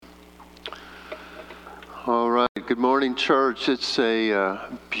Good morning, church. It's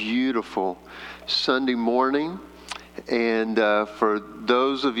a beautiful Sunday morning. And for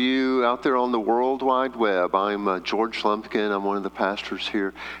those of you out there on the World Wide Web, I'm George Lumpkin. I'm one of the pastors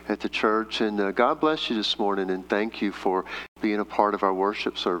here at the church. And God bless you this morning, and thank you for being a part of our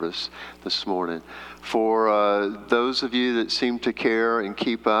worship service this morning. For those of you that seem to care and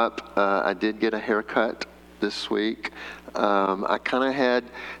keep up, I did get a haircut this week. I kind of had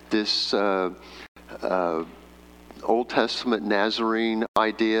this Old Testament Nazarene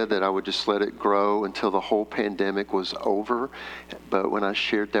idea that I would just let it grow until the whole pandemic was over. But when I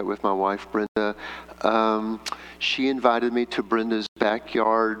shared that with my wife, Brenda, she invited me to Brenda's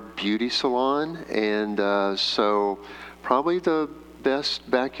backyard beauty salon. And so probably the best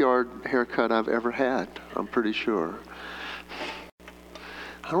backyard haircut I've ever had, I'm pretty sure.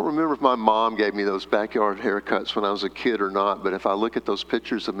 I don't remember if my mom gave me those backyard haircuts when I was a kid or not, but if I look at those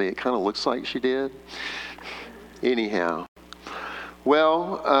pictures of me, it kind of looks like she did. Anyhow,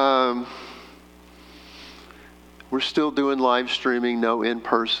 well, we're still doing live streaming, no in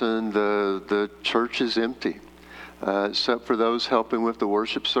person. The church is empty, except for those helping with the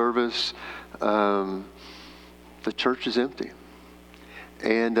worship service. The church is empty.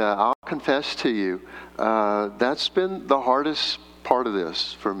 And I'll confess to you, that's been the hardest part of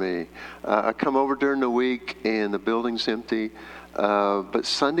this for me. I come over during the week and the building's empty. But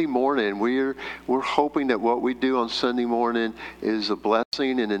Sunday morning, we're hoping that what we do on Sunday morning is a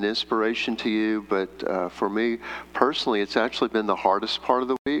blessing and an inspiration to you. But for me personally, it's actually been the hardest part of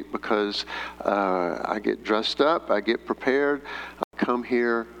the week because I get dressed up, I get prepared, I come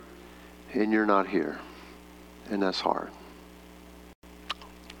here, and you're not here. And that's hard.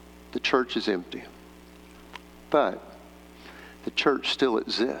 The church is empty. But the church still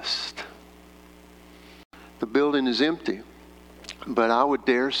exists. The building is empty. But I would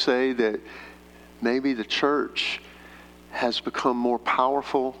dare say that maybe the church has become more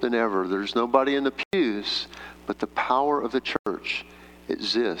powerful than ever. There's nobody in the pews, but the power of the church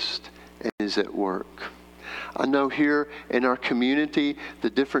exists and is at work. I know here in our community, the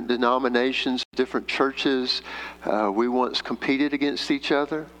different denominations, different churches, we once competed against each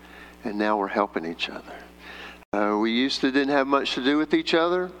other, and now we're helping each other. We used to didn't have much to do with each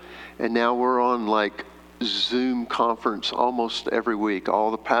other, and now we're on like Zoom conference almost every week.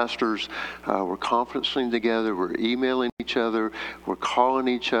 All the pastors, we're conferencing together, we're emailing each other, we're calling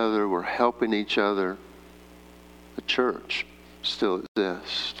each other, we're helping each other. The church still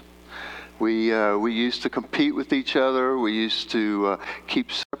exists. We used to compete with each other, we used to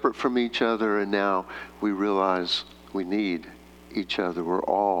keep separate from each other, and now we realize we need each other. We're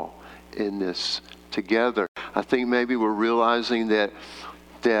all in this together. I think maybe we're realizing that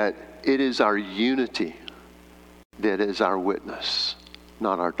it is our unity that is our witness,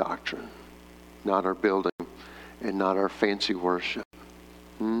 not our doctrine, not our building, and not our fancy worship.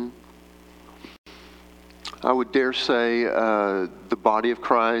 I would dare say the body of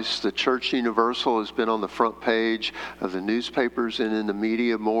Christ, the Church Universal, has been on the front page of the newspapers and in the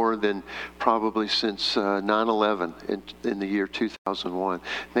media more than probably since 9/11 in the year 2001.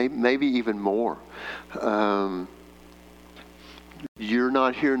 Maybe even more. You're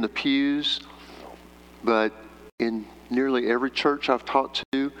not here in the pews, but in nearly every church I've talked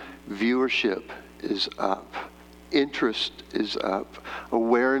to, viewership is up. Interest is up.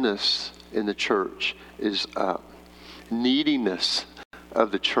 Awareness in the church is up. Neediness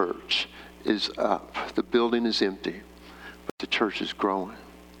of the church is up. The building is empty, but the church is growing.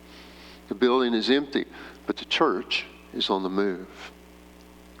 The building is empty, but the church is on the move.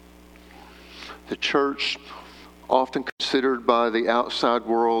 The church, often considered by the outside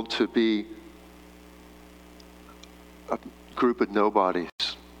world to be a group of nobodies,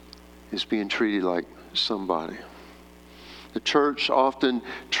 is being treated like somebody. The church, often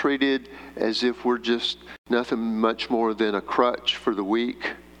treated as if we're just nothing much more than a crutch for the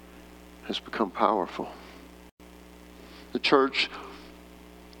weak, has become powerful. The church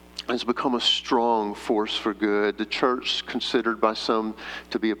has become a strong force for good. The church, considered by some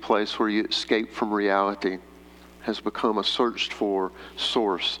to be a place where you escape from reality, has become a searched for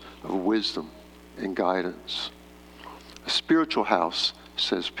source of wisdom and guidance. A spiritual house,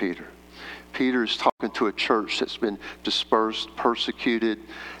 says Peter. Peter is talking to a church that's been dispersed, persecuted,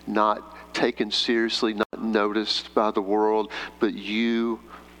 not taken seriously, not noticed by the world, but you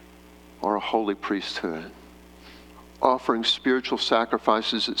are a holy priesthood, offering spiritual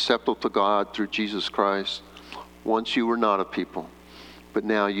sacrifices acceptable to God through Jesus Christ. Once you were not a people, but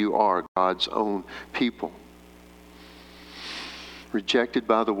now you are God's own people. Rejected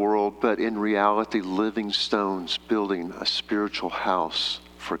by the world, but in reality, living stones building a spiritual house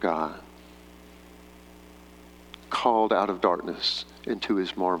for God. called out of darkness into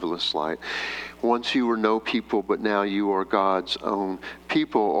his marvelous light. Once you were no people, but now you are God's own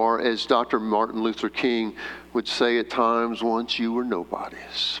people. Or as Dr. Martin Luther King would say at times, once you were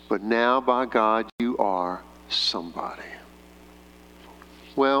nobodies, but now by God you are somebody.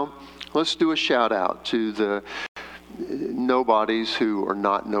 Well, let's do a shout out to the nobodies who are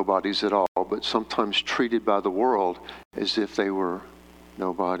not nobodies at all, but sometimes treated by the world as if they were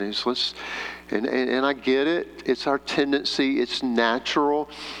nobodies. And I get it. It's our tendency. It's natural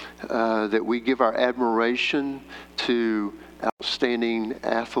that we give our admiration to outstanding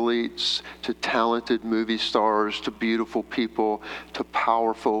athletes, to talented movie stars, to beautiful people, to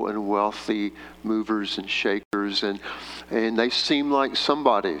powerful and wealthy movers and shakers, and they seem like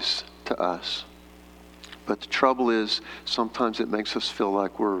somebodies to us. But the trouble is, sometimes it makes us feel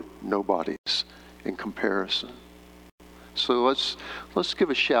like we're nobodies in comparison. So let's give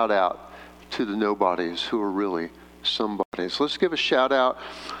a shout out to the nobodies who are really somebodies. Let's give a shout out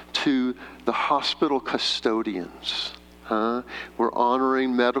to the hospital custodians. We're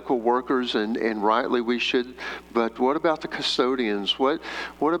honoring medical workers, and rightly we should. But what about the custodians? What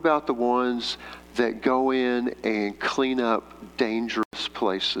about the ones that go in and clean up dangerous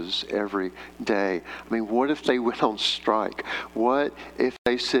places every day? I mean, what if they went on strike? What if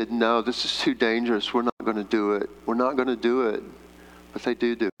they said, no, this is too dangerous, we're not going to do it. We're not going to do it. But they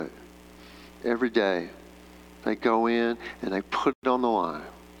do it. Every day, they go in and they put it on the line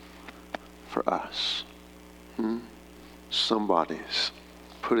for us. Somebody's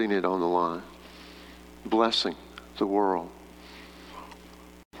putting it on the line, blessing the world.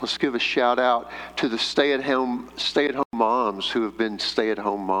 Let's give a shout out to the stay-at-home moms who have been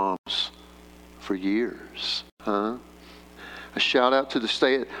stay-at-home moms for years. A shout out to the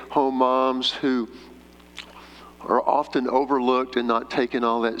stay-at-home moms who are often overlooked and not taken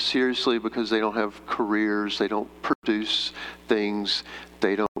all that seriously because they don't have careers, they don't produce things,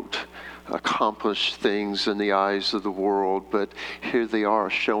 they don't accomplish things in the eyes of the world. But here they are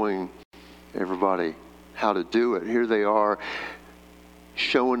showing everybody how to do it. Here they are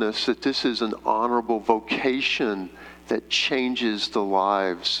showing us that this is an honorable vocation that changes the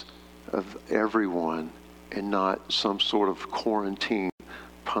lives of everyone and not some sort of quarantine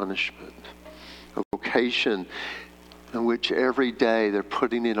punishment. A vocation in which every day they're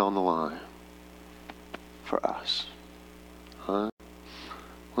putting it on the line for us.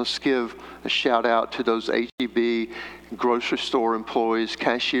 Let's give a shout out to those H-E-B grocery store employees,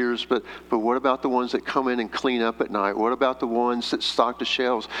 cashiers, but what about the ones that come in and clean up at night? What about the ones that stock the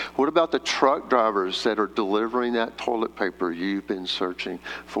shelves? What about the truck drivers that are delivering that toilet paper you've been searching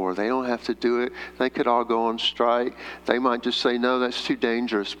for? They don't have to do it. They could all go on strike. They might just say, no, that's too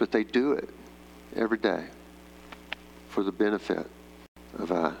dangerous, but they do it every day for the benefit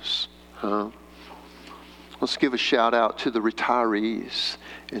of us. Let's give a shout out to the retirees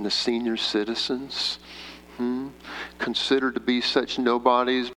and the senior citizens, considered to be such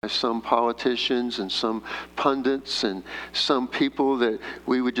nobodies by some politicians and some pundits and some people that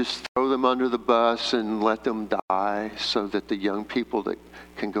we would just throw them under the bus and let them die so that the young people that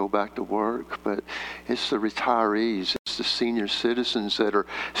can go back to work. But it's the retirees, it's the senior citizens that are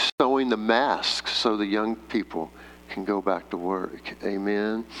sewing the masks so the young people can go back to work.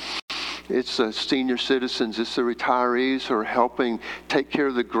 Amen. It's the senior citizens, it's the retirees who are helping take care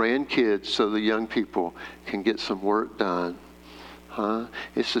of the grandkids so the young people can get some work done.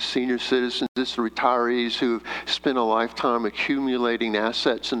 It's the senior citizens, it's the retirees who've spent a lifetime accumulating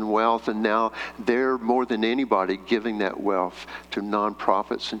assets and wealth, and now they're more than anybody giving that wealth to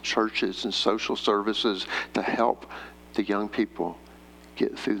nonprofits and churches and social services to help the young people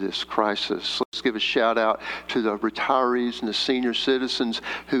get through this crisis. Let's give a shout out to the retirees and the senior citizens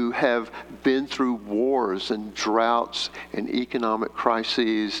who have been through wars and droughts and economic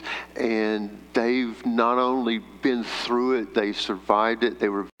crises, and they've not only been through it, they survived it, they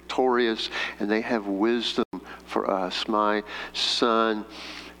were victorious, and they have wisdom for us. My son,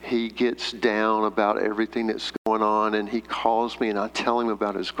 he gets down about everything that's going on, and he calls me and I tell him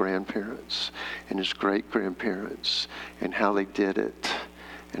about his grandparents and his great-grandparents and how they did it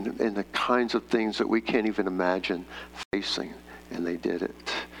and the kinds of things that we can't even imagine facing, and they did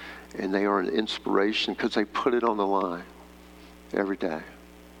it. And they are an inspiration because they put it on the line every day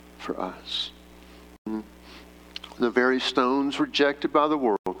for us. The very stones rejected by the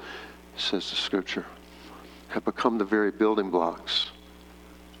world, says the scripture, have become the very building blocks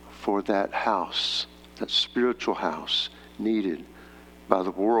for that house, that spiritual house needed by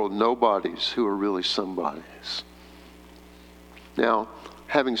the world. Nobodies who are really somebodies. Now,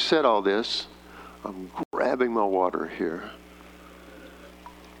 having said all this, I'm grabbing my water here.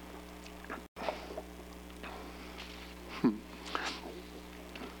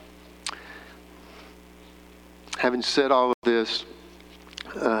 having said all of this,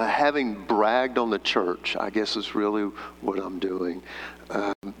 having bragged on the church, I guess is really what I'm doing.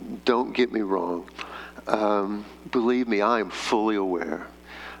 Don't get me wrong. Believe me, I am fully aware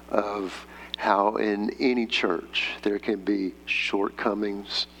of how in any church there can be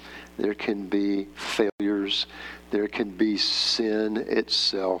shortcomings, there can be failures, there can be sin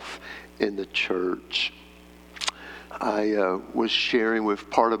itself in the church. I was sharing with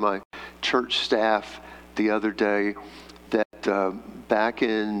part of my church staff the other day that back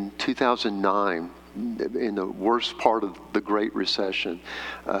in 2009, in the worst part of the Great Recession,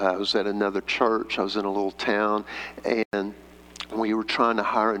 I was at another church. I was in a little town, and we were trying to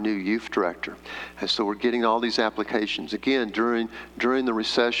hire a new youth director. And so we're getting all these applications. Again, during the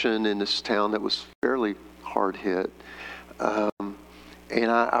recession in this town that was fairly hard hit.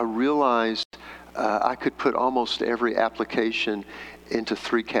 And I realized I could put almost every application into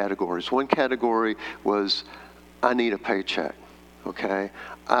three categories. One category was, I need a paycheck, okay?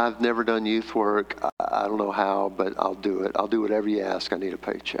 I've never done youth work. I don't know how, but I'll do it. I'll do whatever you ask. I need a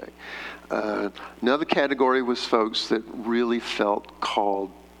paycheck. Another category was folks that really felt called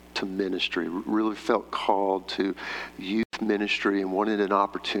to ministry, really felt called to youth ministry and wanted an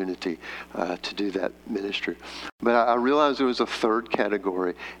opportunity to do that ministry. But I realized there was a third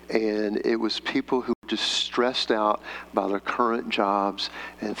category, and it was people who were just stressed out by their current jobs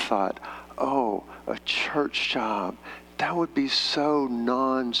and thought, oh, a church job, that would be so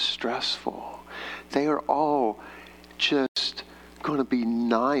non-stressful. They are all just going to be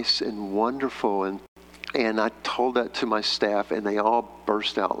nice and wonderful. And I told that to my staff, and they all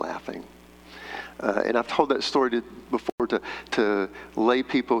burst out laughing. And I've told that story before to lay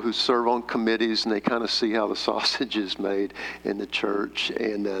people who serve on committees, and they kind of see how the sausage is made in the church,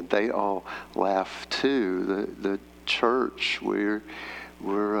 and they all laugh too. The church, we're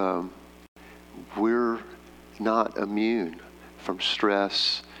not immune from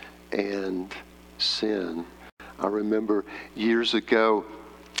stress and sin. I remember years ago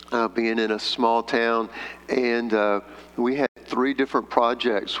being in a small town, and we had 3 different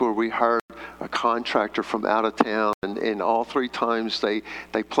projects where we hired a contractor from out of town, and all 3 times they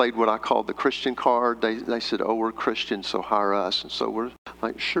played what I called the Christian card. They said, oh, we're Christians, so hire us. And so we're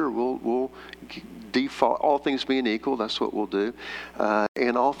like, sure, we'll default, all things being equal, that's what we'll do.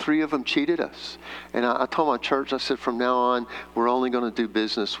 And all 3 of them cheated us. And I told my church, I said, from now on, we're only going to do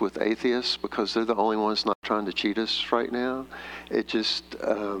business with atheists because they're the only ones not trying to cheat us right now. It just,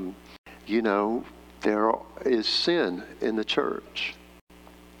 there is sin in the church.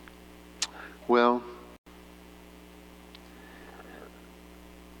 Well,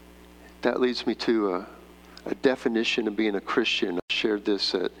 that leads me to a definition of being a Christian. I shared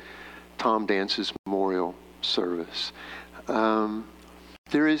this at Tom Dance's memorial service.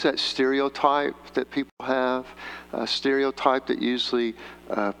 There is that stereotype that people have, a stereotype that usually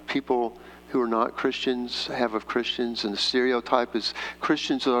people who are not Christians have of Christians, and the stereotype is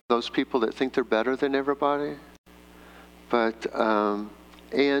Christians are those people that think they're better than everybody. But,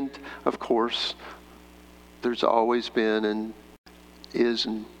 and of course, there's always been and is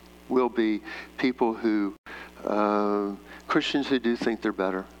and will be people who, Christians who do think they're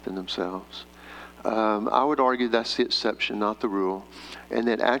better than themselves. I would argue that's the exception, not the rule, and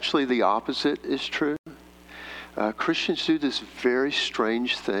that actually the opposite is true. Christians do this very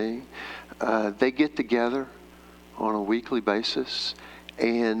strange thing. They get together on a weekly basis,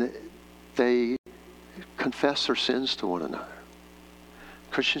 and they confess their sins to one another.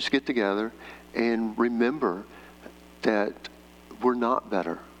 Christians get together and remember that we're not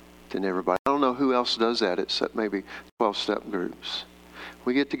better than everybody. I don't know who else does that except maybe 12-step groups.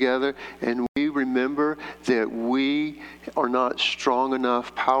 We get together and we remember that we are not strong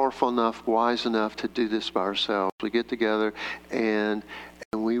enough, powerful enough, wise enough to do this by ourselves. We get together and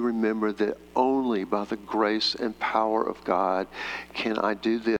we remember that only by the grace and power of God can I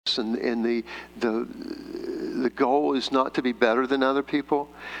do this. And the goal is not to be better than other people.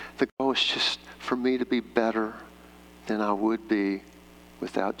 The goal is just for me to be better than I would be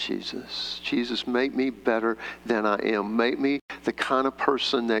without Jesus. Jesus, make me better than I am. Make me the kind of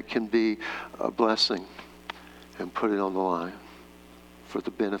person that can be a blessing and put it on the line for the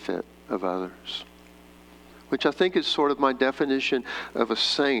benefit of others. Which I think is sort of my definition of a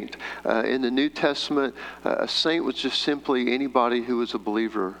saint. In the New Testament, a saint was just simply anybody who was a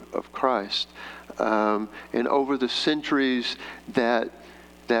believer of Christ. And over the centuries, that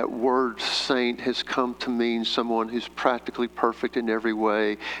word saint has come to mean someone who's practically perfect in every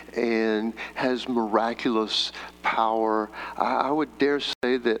way and has miraculous power. I would dare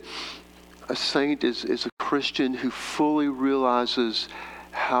say that a saint is a Christian who fully realizes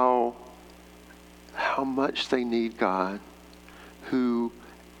how how much they need God, who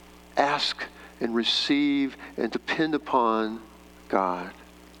ask and receive and depend upon God,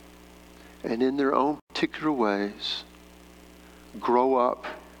 and in their own particular ways grow up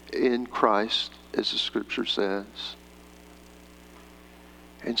in Christ, as the Scripture says,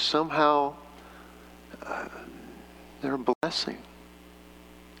 and somehow they're a blessing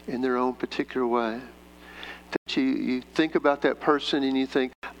in their own particular way. That you think about that person and you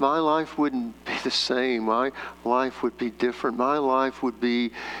think, my life wouldn't be the same. My life would be different. My life would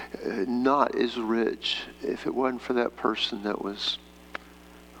be not as rich if it wasn't for that person that was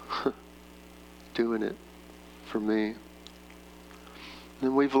doing it for me.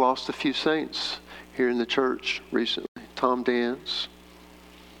 And we've lost a few saints here in the church recently. Tom Dance,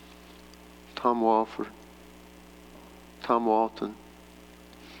 Tom Walford, Tom Walton,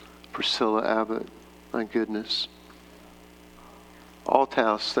 Priscilla Abbott, my goodness.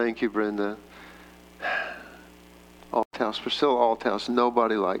 Althouse, thank you, Brenda. Althouse, Priscilla Althouse,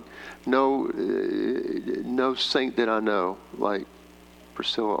 nobody like, no saint that I know like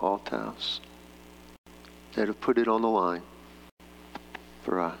Priscilla Althouse that have put it on the line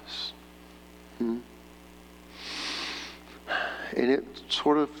for us. And it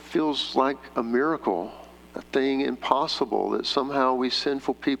sort of feels like a miracle, a thing impossible, that somehow we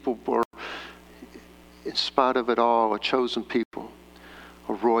sinful people are, in spite of it all, a chosen people,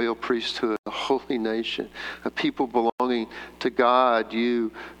 a royal priesthood, a holy nation, a people belonging to God,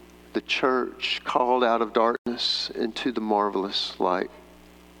 you, the church, called out of darkness into the marvelous light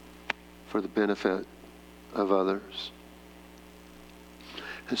for the benefit of others.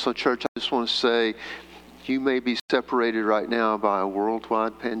 And so, church, I just want to say, you may be separated right now by a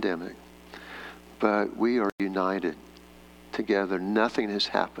worldwide pandemic, but we are united together. Nothing has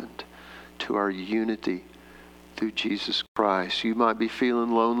happened to our unity through Jesus Christ. You might be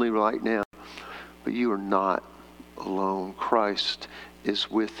feeling lonely right now, but you are not alone. Christ is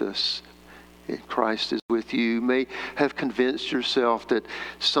with us. And Christ is with you. You may have convinced yourself that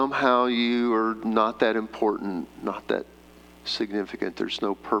somehow you are not that important, not that significant. There's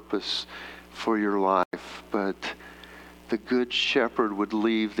no purpose for your life, but the good shepherd would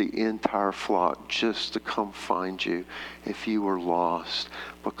leave the entire flock just to come find you if you were lost,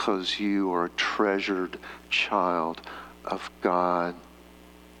 because you are a treasured child of God.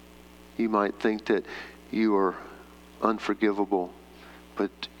 You might think that you are unforgivable,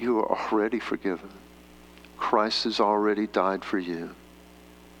 but you are already forgiven. Christ has already died for you.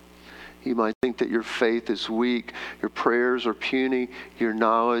 You might think that your faith is weak, your prayers are puny, your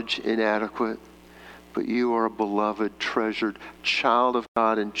knowledge inadequate. But you are a beloved, treasured child of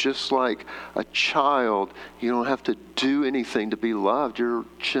God. And just like a child, you don't have to do anything to be loved. You're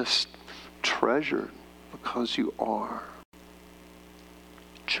just treasured because you are.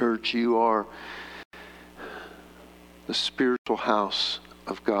 Church, you are the spiritual house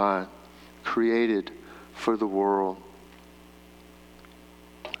of God, created for the world.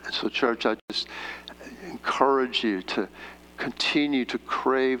 And so, church, I just encourage you to continue to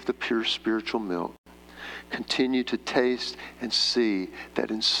crave the pure spiritual milk. Continue to taste and see that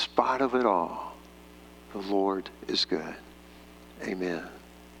in spite of it all, the Lord is good. Amen.